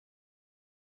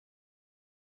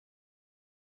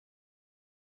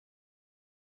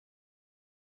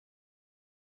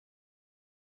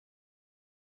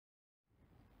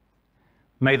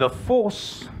May the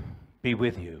force be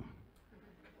with you.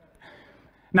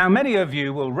 Now, many of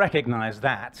you will recognize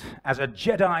that as a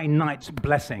Jedi Knight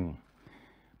blessing.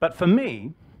 But for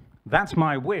me, that's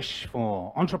my wish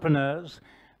for entrepreneurs,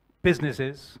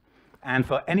 businesses, and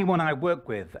for anyone I work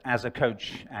with as a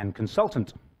coach and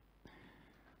consultant.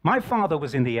 My father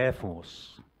was in the Air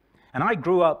Force, and I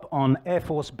grew up on Air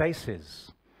Force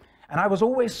bases, and I was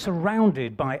always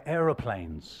surrounded by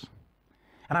aeroplanes,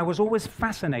 and I was always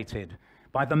fascinated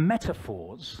by the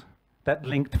metaphors that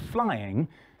linked flying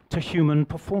to human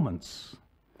performance.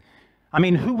 I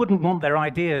mean, who wouldn't want their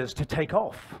ideas to take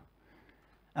off?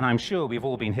 And I'm sure we've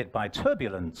all been hit by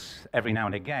turbulence every now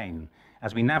and again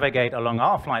as we navigate along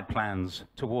our flight plans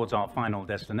towards our final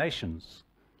destinations.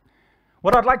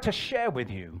 What I'd like to share with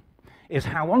you is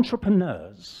how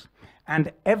entrepreneurs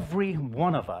and every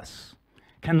one of us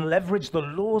can leverage the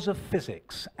laws of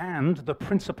physics and the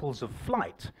principles of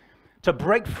flight to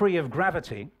break free of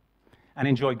gravity and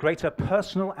enjoy greater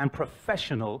personal and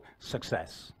professional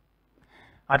success.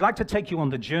 I'd like to take you on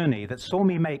the journey that saw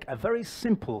me make a very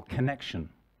simple connection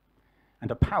and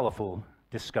a powerful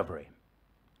discovery.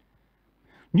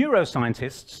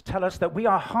 Neuroscientists tell us that we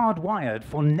are hardwired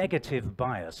for negative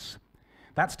bias.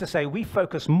 That's to say, we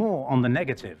focus more on the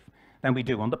negative than we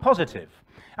do on the positive.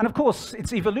 And of course,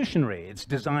 it's evolutionary. It's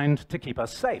designed to keep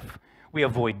us safe. We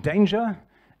avoid danger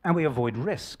and we avoid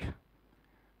risk.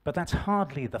 But that's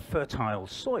hardly the fertile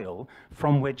soil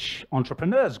from which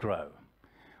entrepreneurs grow.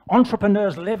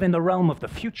 Entrepreneurs live in the realm of the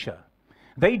future.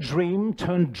 They dream,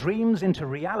 turn dreams into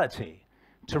reality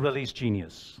to release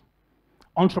genius.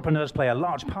 Entrepreneurs play a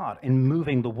large part in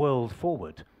moving the world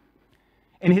forward.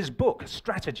 In his book,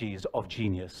 Strategies of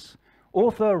Genius,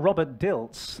 author Robert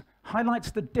Dilts highlights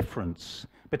the difference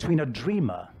between a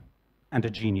dreamer and a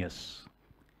genius.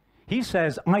 He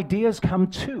says ideas come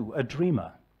to a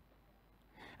dreamer,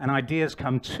 and ideas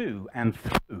come to and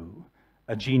through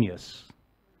a genius.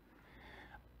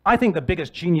 I think the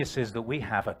biggest geniuses that we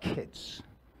have are kids.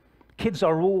 Kids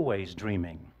are always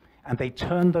dreaming, and they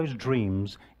turn those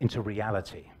dreams into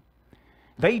reality.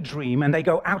 They dream and they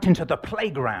go out into the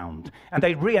playground and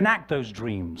they reenact those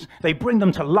dreams. They bring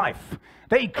them to life.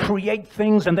 They create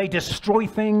things and they destroy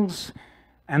things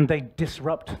and they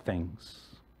disrupt things.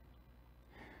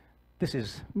 This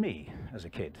is me as a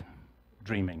kid,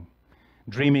 dreaming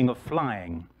of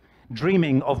flying,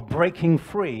 dreaming of breaking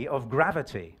free of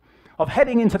gravity, of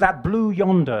heading into that blue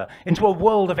yonder, into a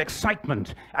world of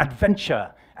excitement,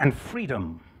 adventure, and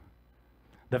freedom.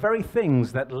 The very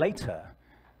things that later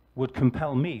would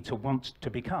compel me to want to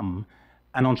become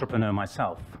an entrepreneur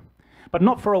myself. But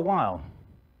not for a while.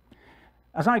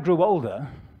 As I grew older,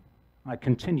 I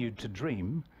continued to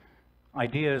dream.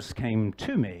 Ideas came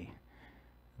to me.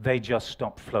 They just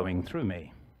stopped flowing through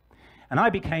me. And I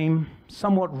became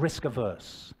somewhat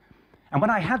risk-averse. And when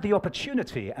I had the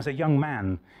opportunity as a young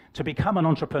man to become an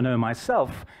entrepreneur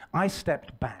myself, I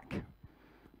stepped back,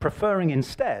 preferring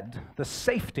instead the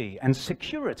safety and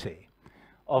security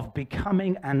of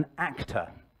becoming an actor.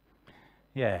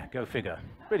 Yeah, go figure.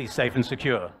 Really safe and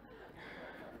secure.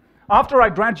 After I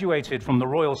graduated from the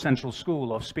Royal Central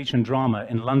School of Speech and Drama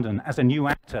in London as a new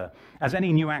actor, as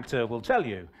any new actor will tell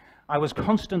you, I was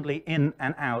constantly in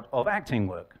and out of acting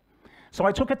work. So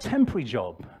I took a temporary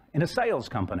job in a sales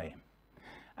company.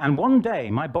 And one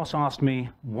day, my boss asked me,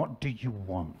 "What do you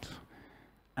want?"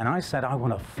 And I said, "I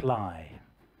want to fly."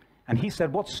 And he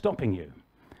said, "What's stopping you?"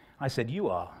 I said, "You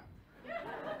are."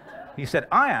 He said,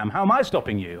 "I am? How am I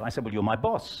stopping you?" I said, "Well, you're my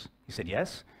boss." He said,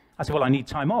 "Yes." I said, "Well, I need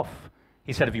time off."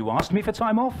 He said, "Have you asked me for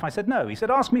time off?" I said, "No." He said,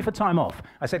 "Ask me for time off."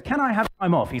 I said, "Can I have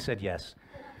time off?" He said, "Yes."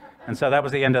 And so that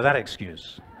was the end of that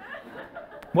excuse.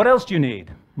 What else do you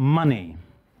need? Money.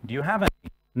 Do you have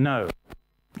any? No.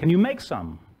 Can you make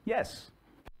some? Yes.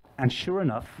 And sure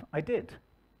enough, I did.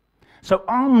 So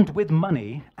armed with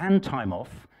money and time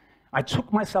off, I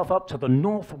took myself up to the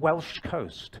North Welsh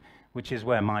coast, which is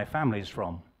where my family's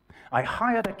from. I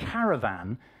hired a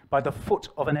caravan by the foot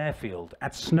of an airfield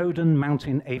at Snowdon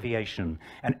Mountain Aviation,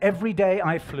 and every day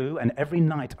I flew and every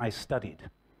night I studied.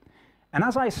 And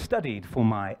as I studied for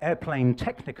my airplane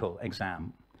technical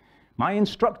exam, my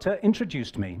instructor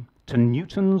introduced me to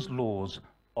Newton's laws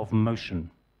of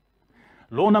motion.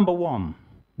 Law number 1,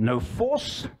 no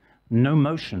force, no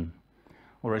motion.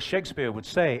 Or as Shakespeare would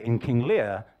say in King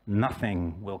Lear,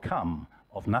 nothing will come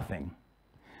of nothing.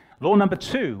 Law number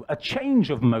 2, a change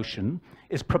of motion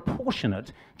is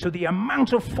proportionate to the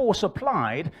amount of force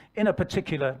applied in a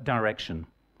particular direction.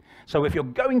 So if you're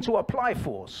going to apply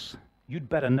force, you'd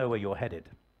better know where you're headed.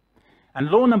 And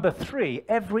law number 3,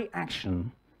 every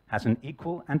action has an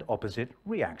equal and opposite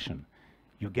reaction.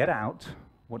 You get out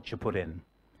what you put in.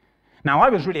 Now, I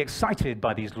was really excited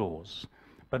by these laws,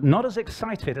 but not as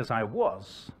excited as I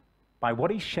was by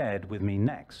what he shared with me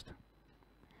next.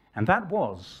 And that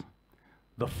was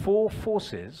the 4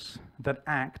 forces that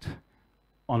act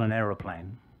on an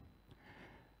aeroplane.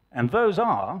 And those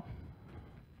are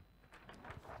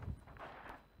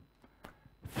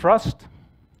thrust,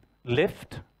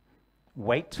 lift,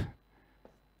 weight,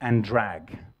 and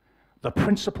drag. The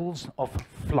principles of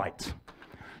flight.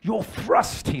 Your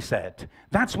thrust, he said,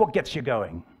 that's what gets you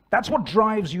going. That's what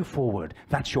drives you forward.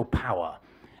 That's your power.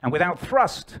 And without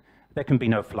thrust, there can be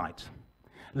no flight.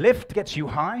 Lift gets you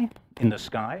high in the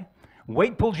sky.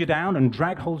 Weight pulls you down, and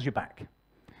drag holds you back.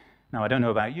 Now, I don't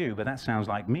know about you, but that sounds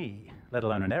like me, let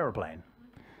alone an aeroplane.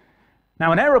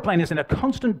 Now, an aeroplane is in a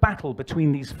constant battle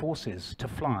between these forces to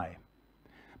fly.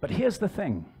 But here's the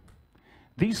thing.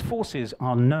 These forces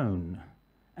are known,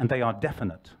 and they are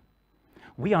definite.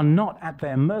 We are not at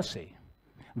their mercy.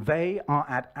 They are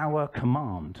at our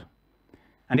command.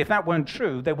 And if that weren't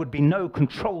true, there would be no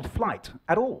controlled flight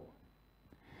at all.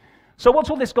 So what's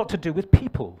all this got to do with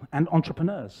people and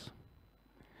entrepreneurs?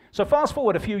 So fast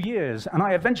forward a few years, and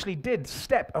I eventually did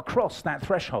step across that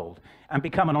threshold and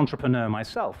become an entrepreneur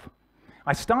myself.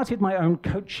 I started my own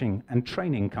coaching and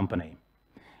training company.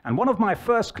 And one of my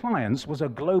first clients was a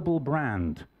global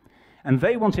brand. And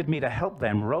they wanted me to help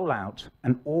them roll out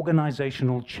an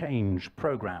organizational change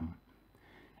program.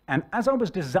 And as I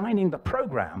was designing the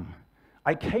program,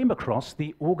 I came across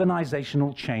the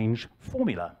organizational change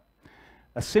formula,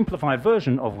 a simplified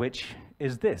version of which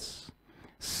is this.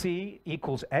 C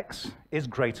equals X is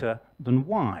greater than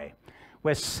Y,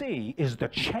 where C is the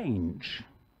change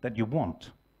that you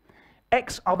want.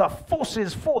 X are the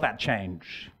forces for that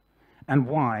change, and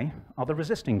Y are the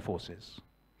resisting forces.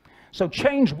 So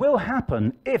change will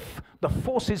happen if the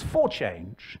forces for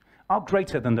change are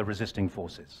greater than the resisting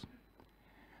forces.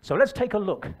 So let's take a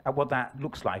look at what that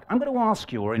looks like. I'm going to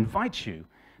ask you or invite you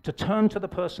to turn to the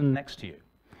person next to you,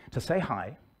 to say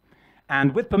hi,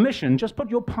 and with permission, just put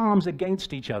your palms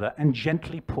against each other and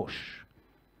gently push.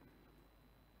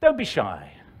 Don't be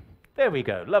shy. There we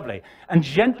go, lovely. And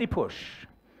gently push.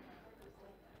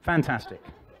 Fantastic.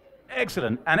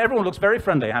 Excellent. And everyone looks very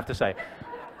friendly, I have to say.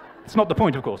 It's not the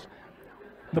point, of course.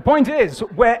 The point is,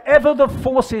 wherever the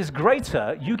force is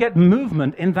greater, you get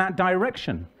movement in that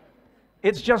direction.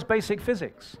 It's just basic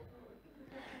physics.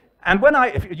 And when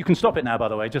if you can stop it now, by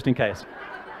the way, just in case.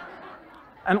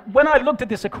 And when I looked at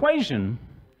this equation,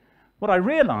 what I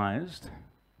realized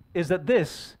is that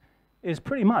this is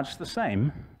pretty much the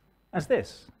same as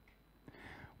this,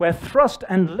 where thrust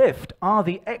and lift are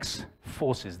the X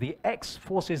forces. The X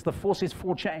forces, the forces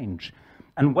for change,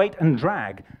 and weight and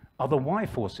drag are the Y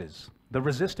forces, the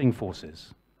resisting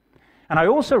forces. And I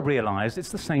also realized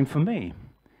it's the same for me.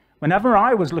 Whenever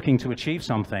I was looking to achieve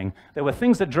something, there were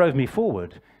things that drove me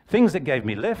forward, things that gave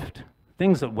me lift,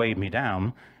 things that weighed me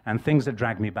down, and things that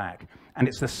dragged me back. And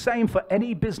it's the same for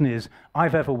any business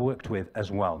I've ever worked with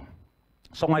as well.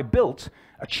 So I built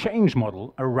a change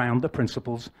model around the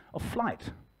principles of flight.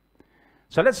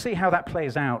 So let's see how that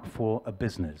plays out for a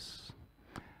business.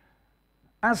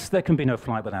 As there can be no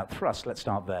flight without thrust, let's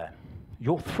start there.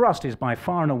 Your thrust is by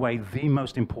far and away the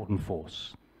most important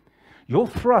force. Your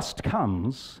thrust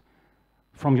comes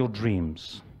from your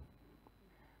dreams,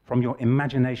 from your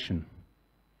imagination,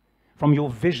 from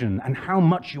your vision and how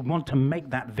much you want to make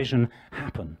that vision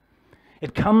happen.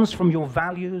 It comes from your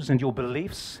values and your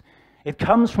beliefs. It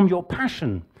comes from your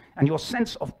passion and your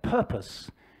sense of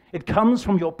purpose. It comes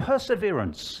from your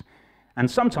perseverance. And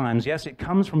sometimes, yes, it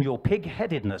comes from your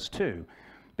pig-headedness too.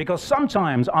 Because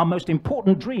sometimes our most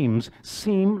important dreams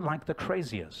seem like the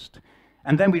craziest.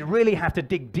 And then we really have to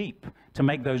dig deep to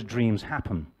make those dreams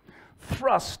happen.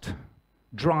 Thrust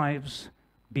drives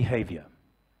behavior.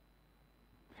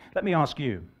 Let me ask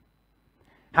you,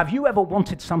 have you ever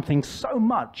wanted something so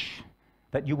much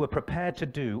that you were prepared to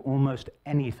do almost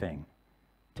anything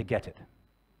to get it?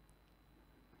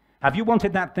 Have you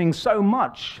wanted that thing so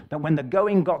much that when the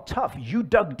going got tough, you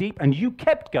dug deep and you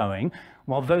kept going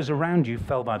while those around you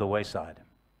fell by the wayside?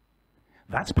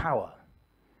 That's power.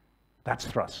 That's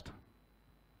thrust.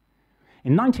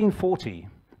 In 1940,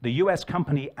 the US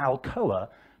company Alcoa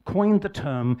coined the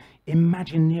term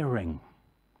Imagineering,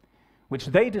 which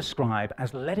they describe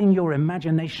as letting your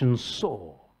imagination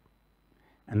soar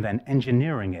and then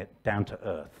engineering it down to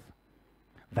earth.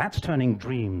 That's turning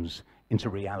dreams into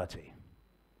reality.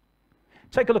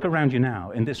 Take a look around you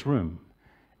now in this room.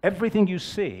 Everything you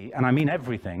see, and I mean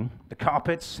everything, the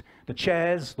carpets, the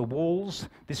chairs, the walls,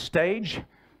 this stage,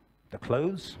 the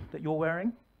clothes that you're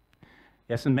wearing,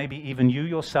 yes, and maybe even you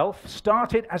yourself,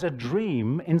 started as a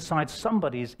dream inside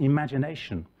somebody's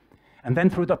imagination. and then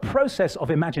through the process of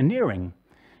Imagineering,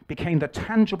 became the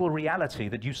tangible reality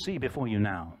that you see before you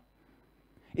now.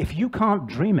 If you can't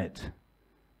dream it,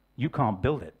 you can't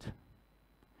build it.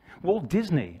 Walt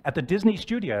Disney at the Disney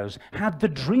Studios had the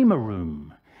Dreamer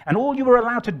Room, and all you were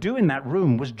allowed to do in that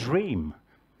room was dream.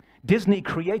 Disney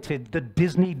created the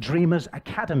Disney Dreamers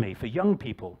Academy for young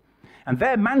people, and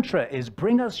their mantra is,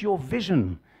 bring us your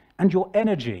vision and your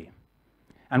energy,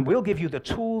 and we'll give you the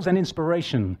tools and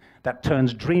inspiration that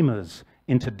turns dreamers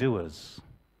into doers.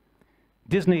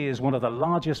 Disney is one of the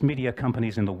largest media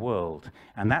companies in the world,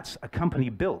 and that's a company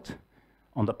built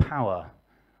on the power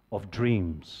of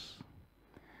dreams.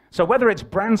 So whether it's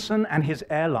Branson and his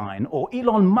airline, or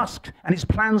Elon Musk and his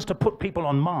plans to put people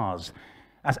on Mars,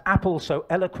 as Apple so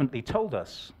eloquently told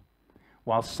us,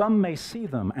 while some may see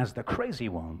them as the crazy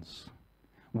ones,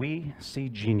 we see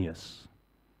genius.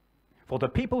 For the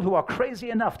people who are crazy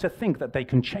enough to think that they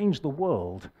can change the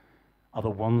world are the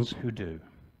ones who do.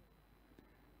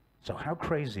 So how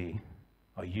crazy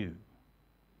are you?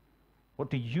 What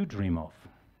do you dream of?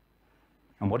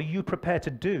 And what are you prepared to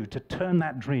do to turn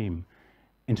that dream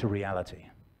into reality?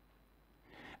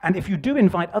 And if you do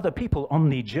invite other people on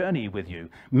the journey with you,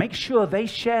 make sure they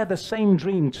share the same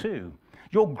dream too.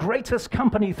 Your greatest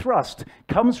company thrust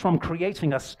comes from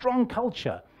creating a strong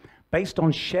culture based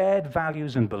on shared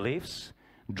values and beliefs,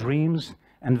 dreams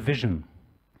and vision.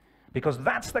 Because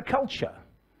that's the culture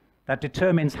that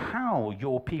determines how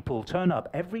your people turn up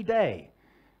every day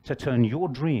to turn your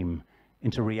dream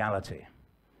into reality.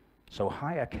 So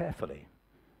hire carefully.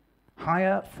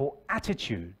 Hire for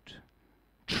attitude,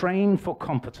 train for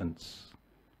competence,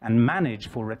 and manage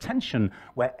for retention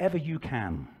wherever you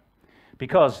can.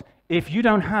 Because if you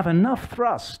don't have enough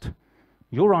thrust,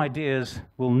 your ideas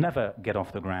will never get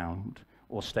off the ground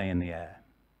or stay in the air.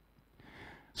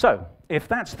 So, if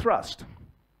that's thrust,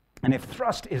 and if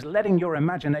thrust is letting your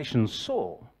imagination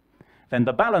soar, then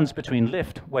the balance between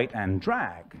lift, weight, and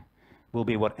drag will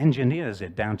be what engineers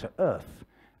it down to earth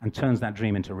and turns that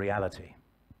dream into reality.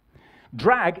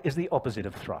 Drag is the opposite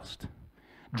of thrust.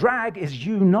 Drag is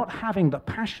you not having the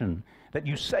passion that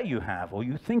you say you have or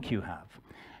you think you have.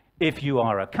 If you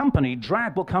are a company,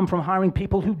 drag will come from hiring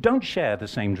people who don't share the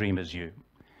same dream as you.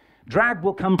 Drag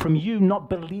will come from you not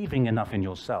believing enough in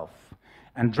yourself.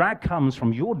 And drag comes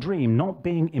from your dream not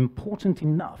being important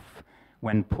enough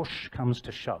when push comes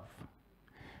to shove.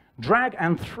 Drag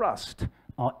and thrust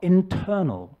are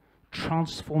internal,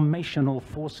 transformational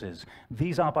forces.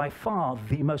 These are by far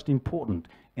the most important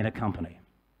in a company.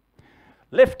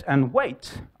 Lift and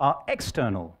weight are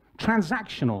external,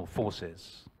 transactional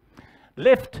forces.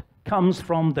 Lift comes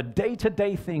from the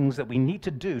day-to-day things that we need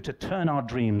to do to turn our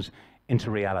dreams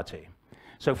into reality.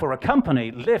 So for a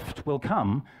company, lift will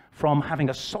come from having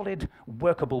a solid,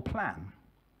 workable plan.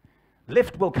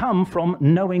 Lift will come from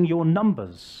knowing your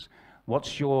numbers.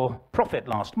 What's your profit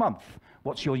last month?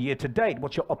 What's your year to date?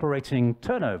 What's your operating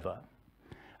turnover?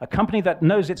 A company that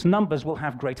knows its numbers will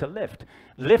have greater lift.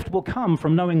 Lift will come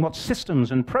from knowing what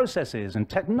systems and processes and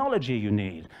technology you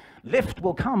need. Lift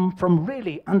will come from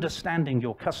really understanding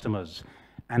your customers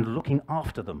and looking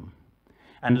after them.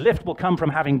 And lift will come from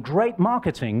having great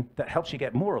marketing that helps you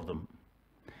get more of them.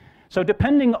 So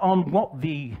depending on what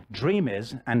the dream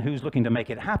is and who's looking to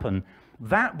make it happen,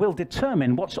 that will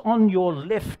determine what's on your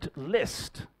lift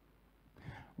list.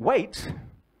 Weight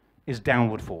is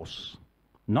downward force.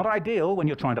 Not ideal when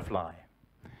you're trying to fly.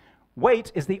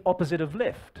 Weight is the opposite of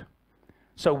lift.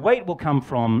 So weight will come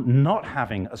from not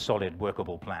having a solid,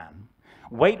 workable plan.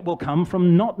 Weight will come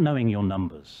from not knowing your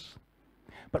numbers.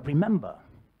 But remember,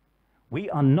 we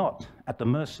are not at the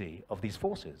mercy of these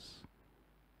forces.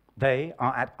 They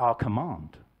are at our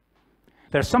command.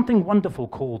 There's something wonderful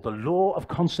called the law of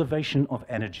conservation of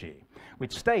energy,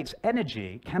 which states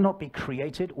energy cannot be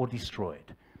created or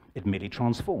destroyed. It merely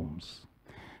transforms.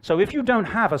 So if you don't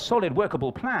have a solid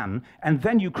workable plan and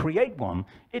then you create one,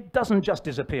 it doesn't just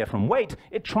disappear from weight,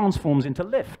 it transforms into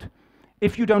lift.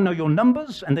 If you don't know your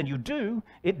numbers and then you do,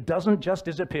 it doesn't just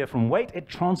disappear from weight, it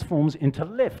transforms into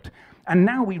lift. And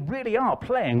now we really are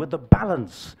playing with the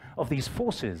balance of these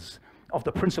forces, of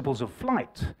the principles of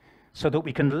flight, so that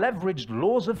we can leverage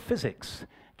laws of physics,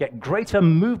 get greater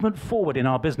movement forward in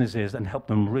our businesses and help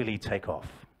them really take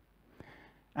off.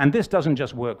 And this doesn't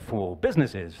just work for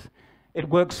businesses, it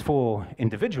works for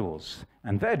individuals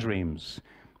and their dreams.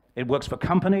 It works for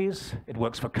companies, it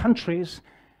works for countries,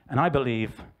 and I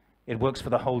believe it works for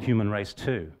the whole human race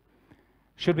too.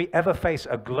 Should we ever face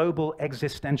a global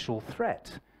existential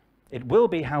threat, it will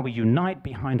be how we unite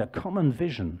behind a common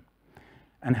vision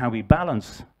and how we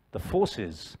balance the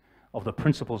forces of the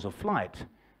principles of flight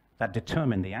that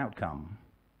determine the outcome.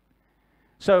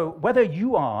 So whether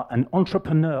you are an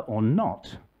entrepreneur or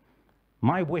not,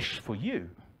 my wish for you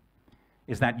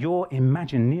is that your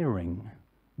Imagineering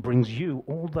brings you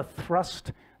all the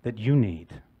thrust that you need.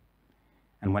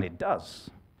 And when it does,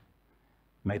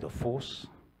 may the force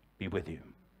be with you.